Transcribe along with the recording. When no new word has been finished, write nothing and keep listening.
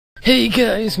Hey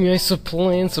guys, me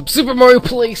playing some Super Mario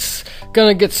Place.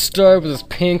 Gonna get started with this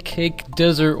Pancake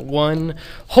Desert 1.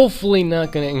 Hopefully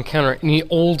not gonna encounter any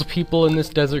old people in this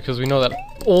desert, because we know that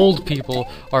old people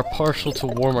are partial to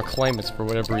warmer climates for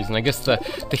whatever reason. I guess the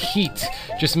heat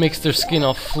just makes their skin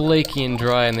all flaky and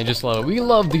dry, and they just love it. We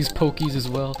love these pokies as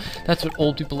well. That's what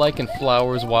old people like, and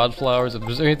flowers, wildflowers. If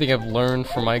there's anything I've learned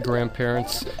from my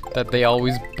grandparents, that they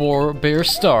always bear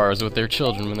stars with their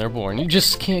children when they're born. You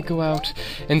just can't go out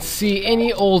and see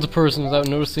any old person without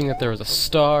noticing that there is a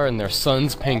star in their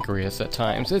son's pancreas at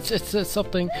times. It's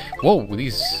something. Whoa,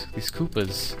 these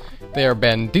Koopas. They are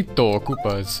bandito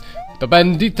Koopas. The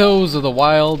banditos of the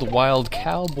wild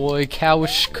cowboy,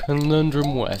 cowish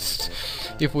conundrum west.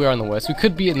 If we are in the west, we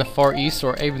could be in the far east,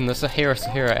 or even the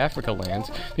Sahara Africa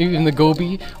lands. Maybe even the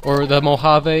Gobi, or the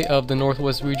Mojave of the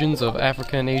northwest regions of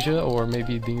Africa and Asia, or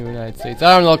maybe the United States.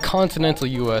 I don't know, continental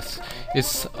US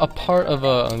is a part of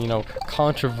a,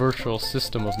 controversial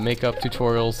system of makeup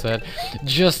tutorials that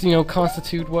just,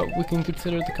 constitute what we can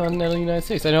consider the continental United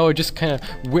States. I know I just kind of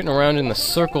went around in the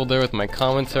circle there with my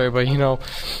commentary, but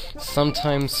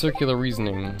sometimes circular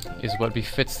reasoning is what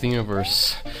befits the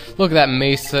universe. Look at that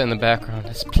mesa in the background.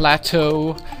 It's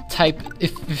plateau, type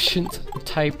efficient,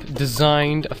 type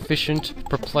designed, efficient,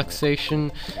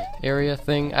 perplexation area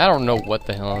thing. I don't know what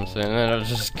the hell I'm saying. And I'll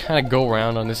just kind of go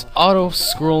around on this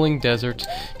auto-scrolling desert,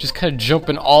 just kind of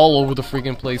jumping all over the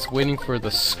freaking place, waiting for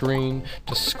the screen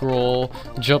to scroll,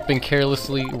 jumping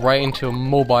carelessly right into a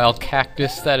mobile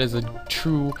cactus. That is a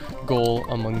true goal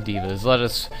among divas. Let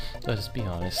us be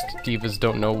honest. Divas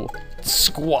don't know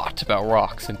squat about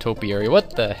rocks in topiary.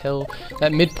 What the hell?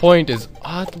 That midpoint is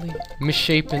oddly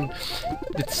misshapen.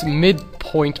 Its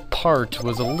midpoint part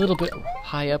was a little bit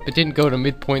high up. It didn't go to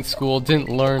midpoint school, didn't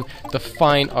learn the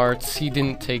fine arts, he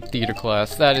didn't take theater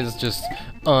class. That is just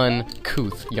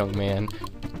uncouth, young man.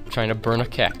 Trying to burn a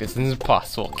cactus. This is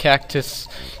impossible. Cactus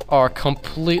are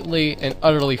completely and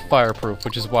utterly fireproof,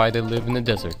 which is why they live in the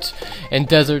desert. And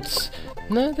deserts,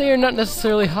 no, they are not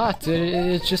necessarily hot.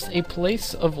 It's just a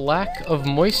place of lack of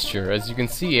moisture. As you can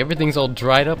see, everything's all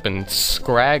dried up and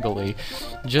scraggly,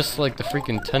 just like the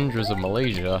freaking tundras of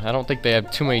Malaysia. I don't think they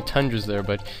have too many tundras there,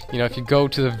 but if you go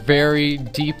to the very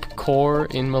deep core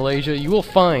in Malaysia, you will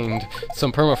find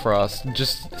some permafrost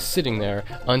just sitting there,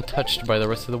 untouched by the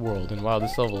rest of the world. And wow,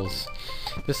 this level is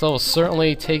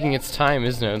certainly taking its time,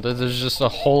 isn't it? There's just a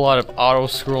whole lot of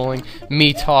auto-scrolling,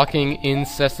 me talking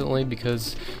incessantly,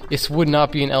 because this would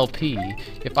not be an LP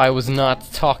if I was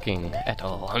not talking at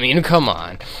all. I mean, come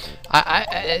on.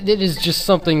 It is just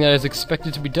something that is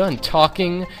expected to be done.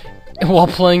 Talking while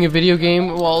playing a video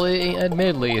game, well,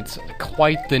 admittedly, it's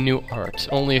quite the new art.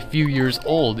 Only a few years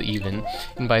old, even.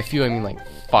 And by a few, I mean like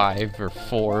 5 or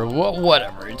 4,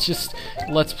 whatever. It's just,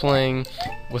 Let's Playing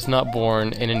was not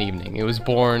born in an evening. It was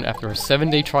born after a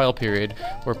 7-day trial period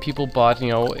where people bought,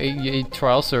 a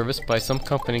trial service by some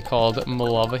company called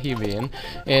Mojave,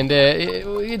 and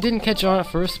it didn't catch on at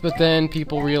first, but then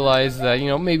people realized that,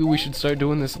 maybe we should start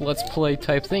doing this Let's Play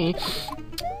type thingy.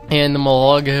 And the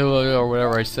Mojave, or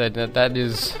whatever I said, that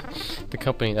is the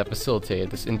company that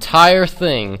facilitated this entire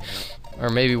thing. Or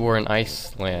maybe we're in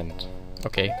Iceland.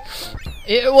 Okay.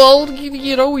 Well, we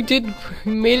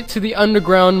made it to the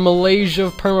underground Malaysia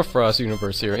of permafrost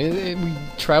universe here. We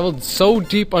traveled so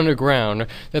deep underground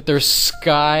that there's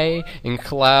sky and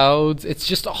clouds. It's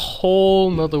just a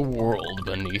whole nother world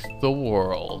beneath the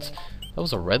world. That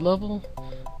was a red level?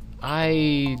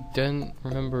 I don't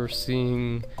remember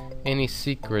seeing any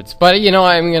secrets, but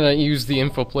I'm gonna use the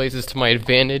info places to my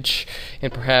advantage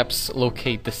and perhaps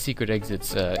locate the secret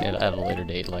exits at a later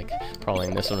date, like probably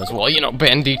in this one as well.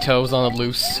 Banditos on the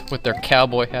loose with their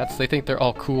cowboy hats. They think they're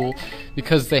all cool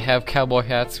because they have cowboy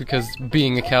hats, because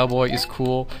being a cowboy is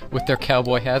cool with their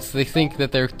cowboy hats. They think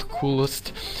that they're the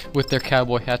coolest with their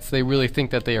cowboy hats. They really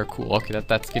think that they are cool. Okay,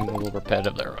 that's getting a little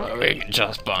repetitive there.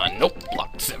 Just fun. Nope,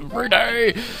 blocks every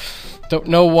day. Don't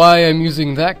know why I'm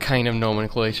using that kind of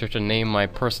nomenclature to name my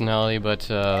personality, but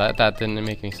that didn't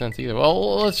make any sense either.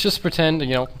 Well, let's just pretend,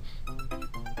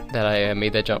 that I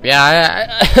made that jump.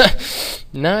 Yeah,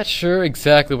 not sure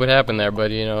exactly what happened there,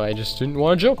 but, I just didn't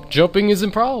want to jump. Jumping is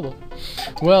improbable.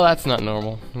 Well, that's not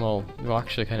normal. Well,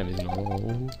 actually kind of is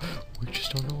normal. We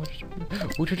just don't know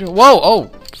what to do. Whoa!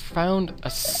 Oh! Found a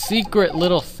secret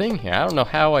little thing here. I don't know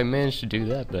how I managed to do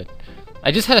that, but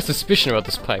I just had a suspicion about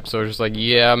this pipe, so I was just like,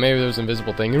 yeah, maybe there's an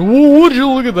invisible thing. And whoa, would you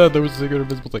look at that? There was a secret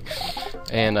invisible thing.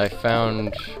 And I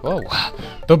found, oh,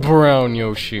 the brown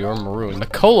Yoshi, or maroon. The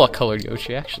cola-colored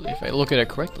Yoshi, actually, if I look at it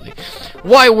correctly.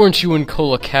 Why weren't you in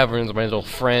Cola Caverns, my little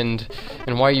friend?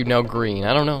 And why are you now green?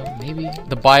 I don't know. Maybe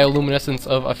the bioluminescence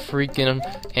of a freaking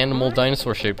animal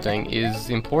dinosaur-shaped thing is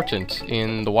important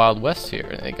in the Wild West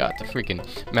here. They got the freaking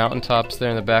mountaintops there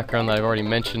in the background that I've already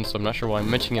mentioned, so I'm not sure why I'm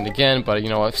mentioning it again, but, you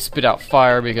know, I've spit out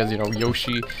fire because, you know,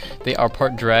 Yoshi, they are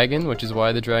part dragon, which is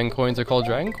why the dragon coins are called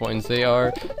dragon coins. They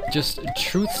are just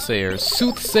truth-sayers,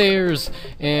 soothsayers,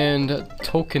 and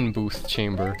token booth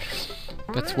chamber.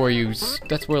 That's where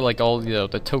like all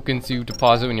the tokens you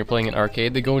deposit when you're playing an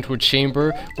arcade, they go into a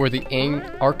chamber where the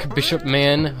Archbishop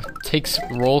man takes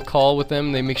roll call with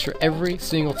them. They make sure every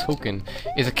single token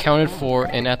is accounted for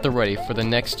and at the ready for the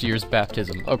next year's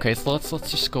baptism. Okay, so let's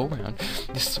just go around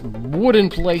this wooden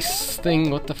place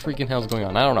thing. What the freaking hell's going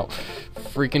on? I don't know.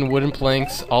 Freaking wooden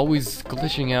planks, always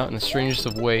glitching out in the strangest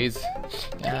of ways.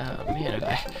 Man,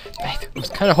 I was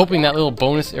kind of hoping that little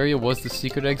bonus area was the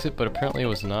secret exit, but apparently it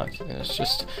was not. It's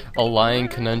just a lying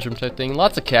conundrum type thing.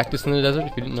 Lots of cactus in the desert,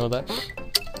 if you didn't know that.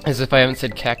 As if I haven't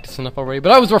said cactus enough already.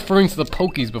 But I was referring to the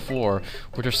Pokies before,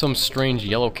 which are some strange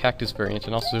yellow cactus variant,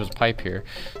 and also there's a pipe here.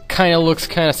 Kinda looks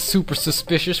kinda super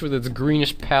suspicious with its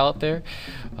greenish palette there.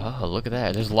 Oh, look at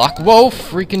that. There's lock. Whoa,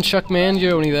 freaking Chuck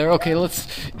Mangione there. Okay, let's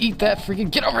eat that freaking.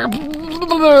 Get over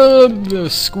here.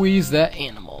 Squeeze that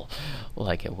animal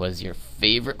like it was your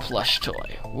favorite plush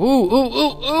toy. Ooh, ooh,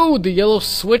 ooh, ooh, the yellow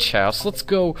switch house. Let's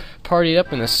go party it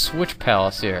up in the switch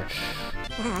palace here.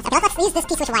 Okay, let's use this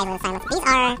piece of wire this time. These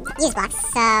are use blocks,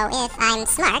 so if I'm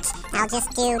smart, I'll just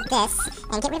do this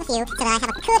and get rid of a few so that I have a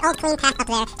good old clean path up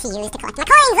there to use to collect my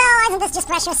coins. Oh, isn't this just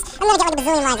precious? I'm gonna get like a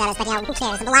bazillion lives out of this, but you know, who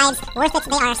cares? The lives, worth it,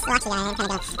 they are. Well, actually, I'm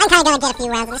kinda gonna get a few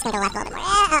rounds. I'm just gonna go left a little bit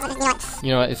more. You know what? You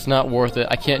know what, it's not worth it.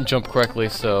 I can't jump correctly,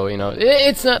 so, you know,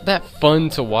 it's not that fun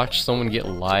to watch someone get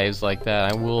lives like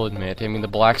that, I will admit. I mean, the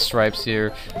black stripes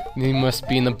here, they must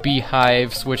be in the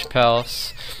Beehive Switch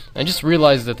Palace. I just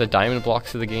realized that the diamond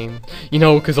blocks of the game, you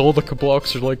know, because all the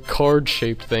blocks are like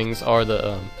card-shaped things, are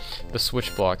the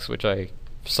switch blocks, which I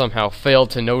somehow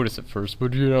failed to notice at first,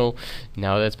 but you know,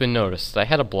 now that's been noticed. I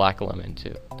had a black lemon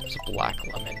too. There's a black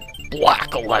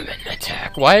lemon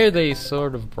attack. Why are they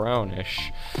sort of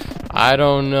brownish? I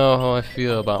don't know how I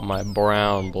feel about my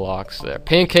brown blocks there.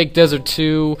 Pancake Desert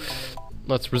 2.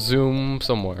 Let's resume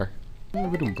somewhere.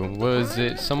 Was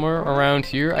it somewhere around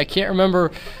here? I can't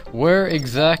remember where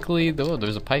exactly. Oh,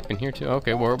 there's a pipe in here too.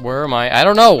 Okay, where am I? I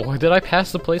don't know. Did I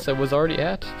pass the place I was already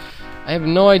at? I have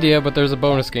no idea, but there's a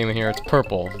bonus game in here. It's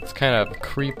purple. It's kind of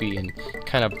creepy and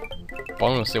kind of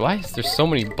bonusy. Why is there so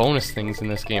many bonus things in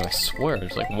this game? I swear,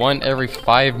 there's like one every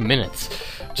 5 minutes.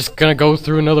 Just gonna go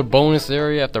through another bonus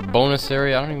area after bonus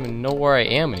area. I don't even know where I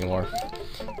am anymore.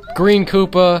 Green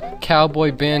Koopa,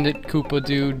 Cowboy Bandit Koopa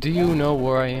dude, do you know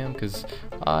where I am? Because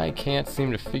I can't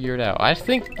seem to figure it out. I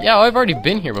think, yeah, I've already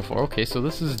been here before. Okay, so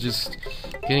this is just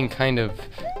getting kind of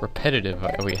repetitive.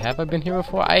 Wait, have I been here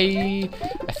before? I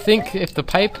think if the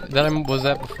pipe that I was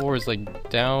at before is like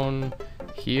down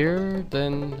here,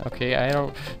 then okay, I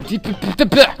don't.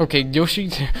 Okay,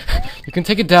 Yoshi, you can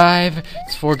take a dive.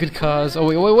 It's for a good cause. Oh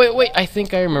wait! I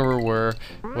think I remember where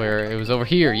it was over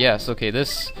here. Yes. Okay,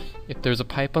 this. If there's a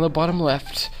pipe on the bottom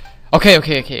left. Okay.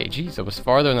 Jeez, it was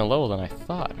farther in the level than I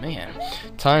thought. Man,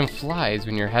 time flies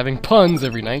when you're having puns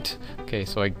every night. Okay,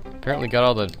 so I apparently got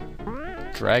all the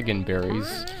dragon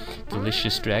berries.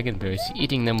 Delicious dragon berries.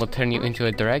 Eating them will turn you into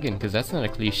a dragon, because that's not a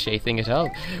cliche thing at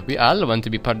all. We all want to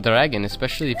be part dragon,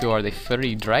 especially if you are the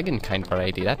furry dragon kind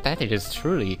variety. That is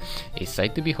truly a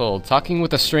sight to behold. Talking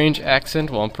with a strange accent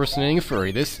while impersonating a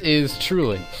furry. This is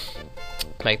truly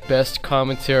my best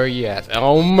commentary yet.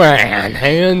 Oh man,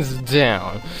 hands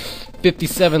down.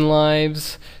 57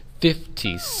 lives,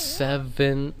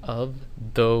 57 of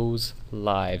those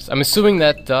lives. I'm assuming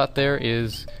that dot there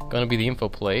is gonna be the info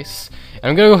place.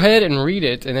 And I'm gonna go ahead and read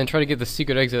it and then try to get the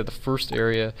secret exit at the first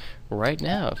area right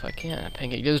now if I can.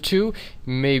 Pancake Desert 2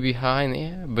 may be high in the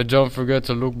air, but don't forget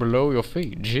to look below your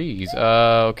feet. Jeez.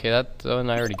 Okay, that one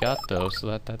I already got though,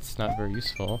 so that's not very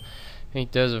useful.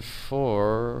 Pancake Desert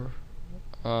 4.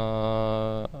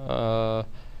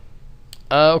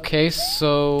 Okay,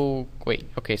 so wait,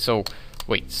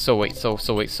 so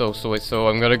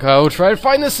I'm gonna go try to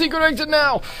find the secret exit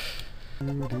now.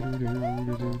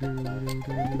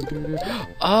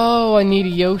 Oh, I need a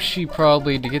Yoshi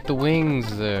probably to get the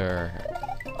wings there.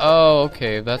 Oh,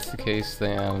 okay, if that's the case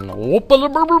then.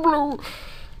 Whoop-a-loo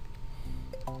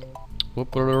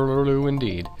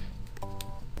indeed.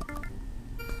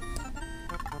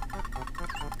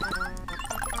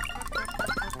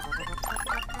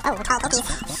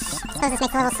 suppose this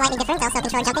makes the level slightly different. Also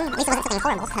control jumping. At least it wasn't something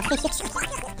horrible. Tall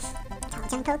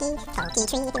jump pokey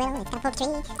tree, if you will. It's kind of poke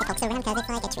tree. It pokes around because it's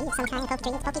like a tree of some kind. Poke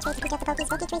tree, pokey tree. Just the pokies,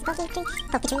 pokey tree, pokey tree.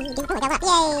 Pokey tree, you do. Oh, I got a lot.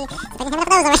 Yay! So I didn't have enough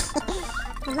of those already.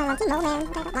 There's my monkey mole man.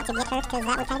 I don't want to get hurt because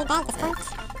that would kind of be bad at this point.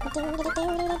 I'm not gonna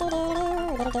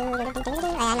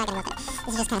go with it.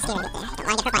 This is just kind of scary to get there. Don't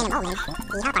want to get hurt by an mole man.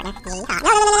 Yeehaw, partner. Yeehaw. No!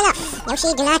 Yoshi,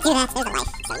 do not do that. There's a life.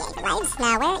 So yay for lives.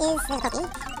 Now, where is the pokey?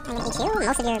 I'm gonna eat you.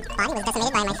 Most of your body was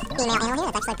decimated by my female animal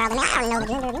here. That's actually problematic. I don't know the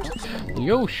gender of Yoshi.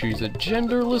 Yoshi's a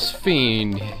genderless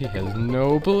fiend. He has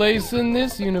no place in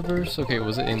this universe. Okay,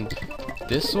 was it in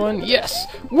this one? Yes!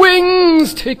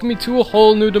 Wings! Take me to a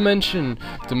whole new dimension.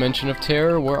 Dimension of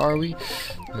terror, where are we?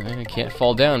 I can't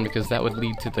fall down because that would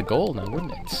lead to the goal now,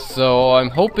 wouldn't it? So I'm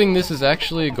hoping this is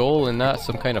actually a goal and not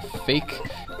some kind of fake.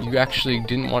 You actually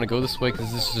didn't want to go this way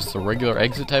because this is just a regular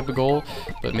exit type of goal.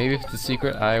 But maybe if it's a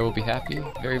secret, I will be happy.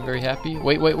 Very, very happy.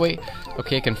 Wait.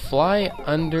 Okay, I can fly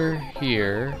under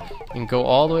here and go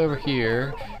all the way over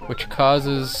here, which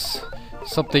causes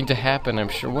something to happen, I'm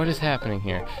sure. What is happening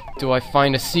here? Do I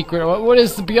find a secret? What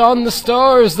is beyond the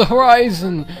stars? The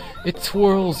horizon! It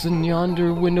twirls and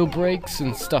yonder window breaks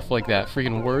and stuff like that.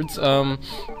 Freaking words.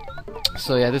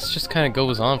 So yeah, this just kind of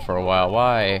goes on for a while.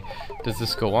 Why does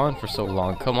this go on for so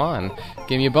long? Come on.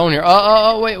 Give me a bone here.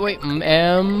 Wait.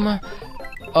 M-O...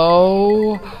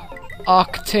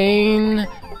 Octane...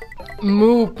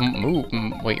 Moopin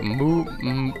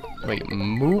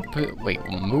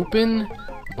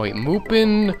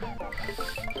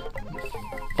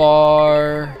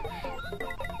far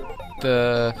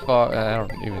I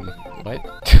don't even what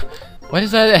what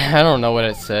is that? I don't know what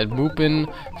it said. Moopin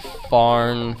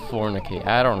farn fornicate.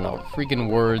 I don't know. Freaking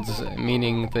words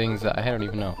meaning things that I don't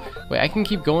even know. Wait, I can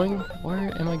keep going?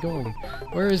 Where am I going?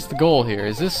 Where is the goal here?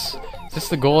 Is this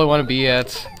the goal I want to be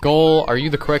at? Goal, are you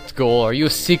the correct goal? Are you a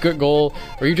secret goal?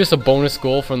 Or are you just a bonus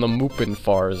goal from the Moopin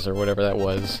Fars or whatever that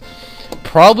was?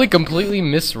 Probably completely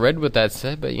misread what that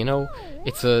said, but you know,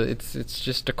 it's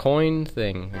just a coin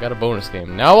thing. I got a bonus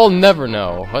game. Now I'll never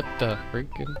know. What the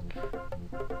freaking...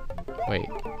 Wait.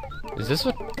 Is this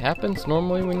what happens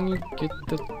normally when you get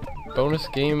the bonus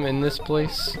game in this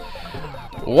place?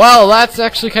 Well, that's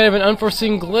actually kind of an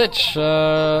unforeseen glitch.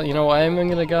 You know, I'm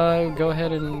gonna go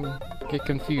ahead and get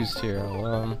confused here.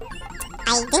 I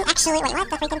didn't actually... Wait, what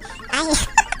the freaking...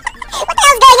 What the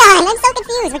hell's going on? I'm so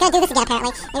confused. We're gonna do this again,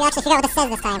 apparently. Maybe I'll actually figure out what this says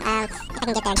this time. If I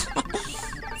can get there.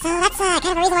 So that's kind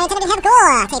of a reason why I intended to have a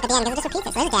goal tape at the end, because it just repeats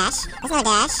it. So there's a dash. There's another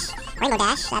dash. Rainbow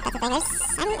dash. That's the thing.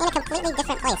 I'm in a completely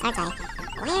different place, aren't I?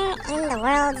 Where in the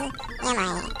world am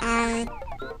I?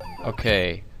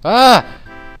 Okay.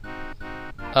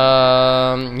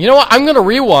 You know what? I'm gonna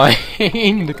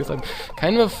rewind because I'm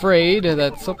kind of afraid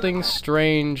that something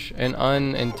strange and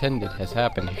unintended has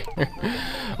happened here.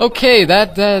 Okay,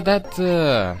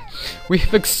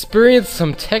 we've experienced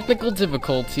some technical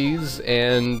difficulties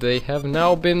and they have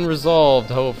now been resolved.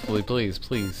 Hopefully, please.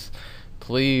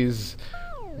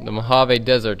 The Mojave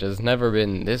Desert has never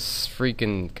been this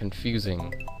freaking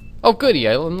confusing. Oh, goody!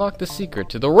 I unlocked the secret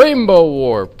to the Rainbow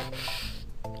Warp.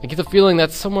 I get the feeling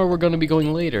that's somewhere we're going to be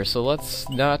going later, so let's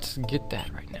not get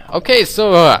that right now. Okay,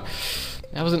 so that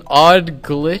was an odd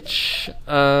glitch.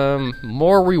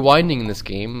 More rewinding in this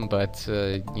game, but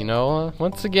you know,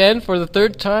 once again, for the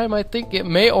third time, I think it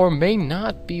may or may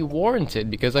not be warranted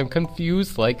because I'm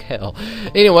confused like hell.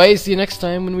 Anyway, see you next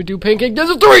time when we do Pancake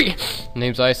Desert 3.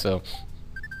 Name's ISO.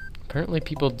 Apparently,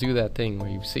 people do that thing where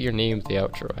you say your name at the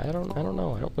outro. I don't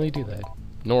know. I don't really do that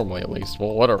normally, at least.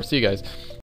 Well, whatever. See you guys.